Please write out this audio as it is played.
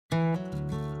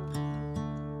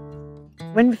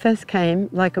When we first came,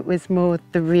 like it was more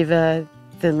the river,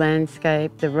 the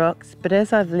landscape, the rocks, but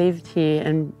as I've lived here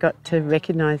and got to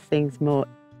recognise things more,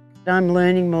 I'm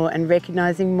learning more and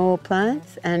recognising more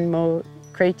plants and more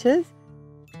creatures.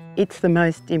 It's the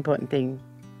most important thing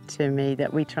to me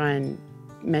that we try and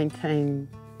maintain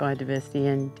biodiversity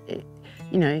and,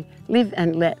 you know, live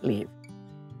and let live.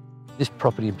 This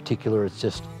property in particular is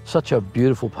just such a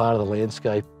beautiful part of the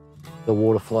landscape. The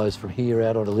water flows from here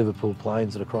out onto Liverpool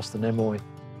Plains and across the Namoi.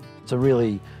 It's a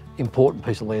really important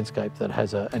piece of landscape that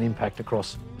has an impact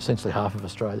across essentially half of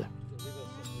Australia.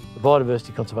 The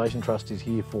Biodiversity Conservation Trust is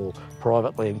here for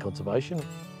private land conservation.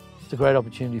 It's a great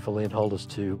opportunity for landholders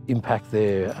to impact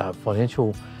their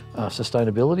financial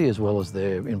sustainability as well as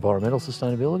their environmental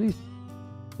sustainability.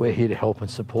 We're here to help and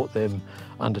support them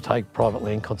undertake private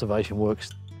land conservation works.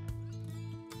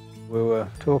 We were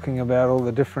talking about all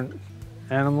the different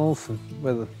animals,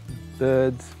 whether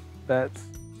birds, bats,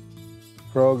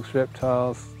 frogs,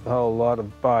 reptiles, a whole lot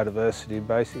of biodiversity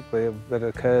basically that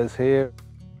occurs here.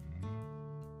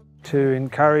 To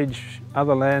encourage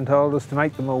other landholders, to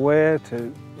make them aware,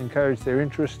 to encourage their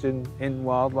interest in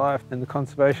wildlife and the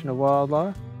conservation of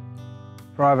wildlife.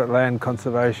 Private land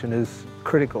conservation is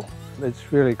critical.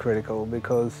 It's really critical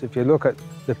because if you look at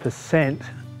the percent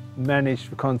managed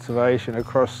for conservation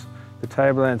across the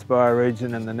Tablelands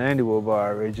bioregion and the Namoi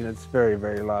bioregion, it's very,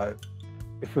 very low.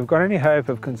 If we've got any hope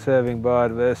of conserving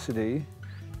biodiversity,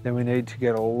 then we need to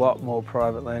get a lot more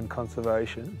private land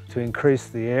conservation to increase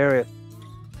the area.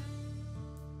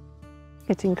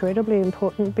 It's incredibly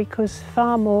important because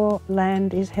far more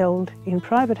land is held in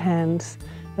private hands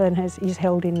than is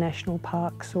held in national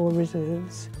parks or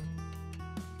reserves.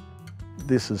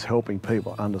 This is helping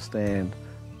people understand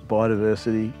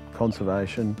biodiversity,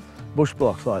 conservation. Bush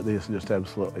blocks like this are just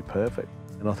absolutely perfect.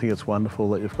 And I think it's wonderful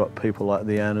that you've got people like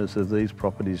the owners of these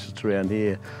properties just around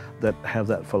here that have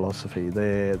that philosophy.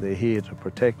 They're here to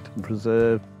protect and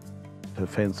preserve, to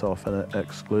fence off and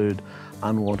exclude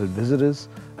unwanted visitors,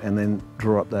 and then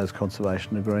draw up those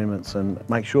conservation agreements and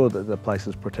make sure that the place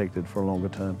is protected for a longer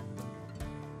term.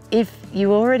 If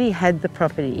you already had the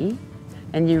property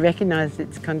and you recognise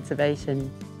its conservation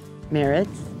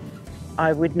merits,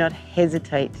 I would not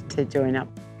hesitate to join up.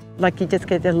 Like you just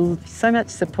get so much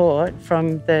support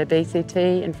from the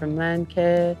BCT and from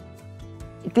Landcare.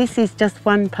 This is just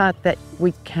one part that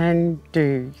we can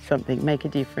do something, make a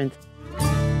difference.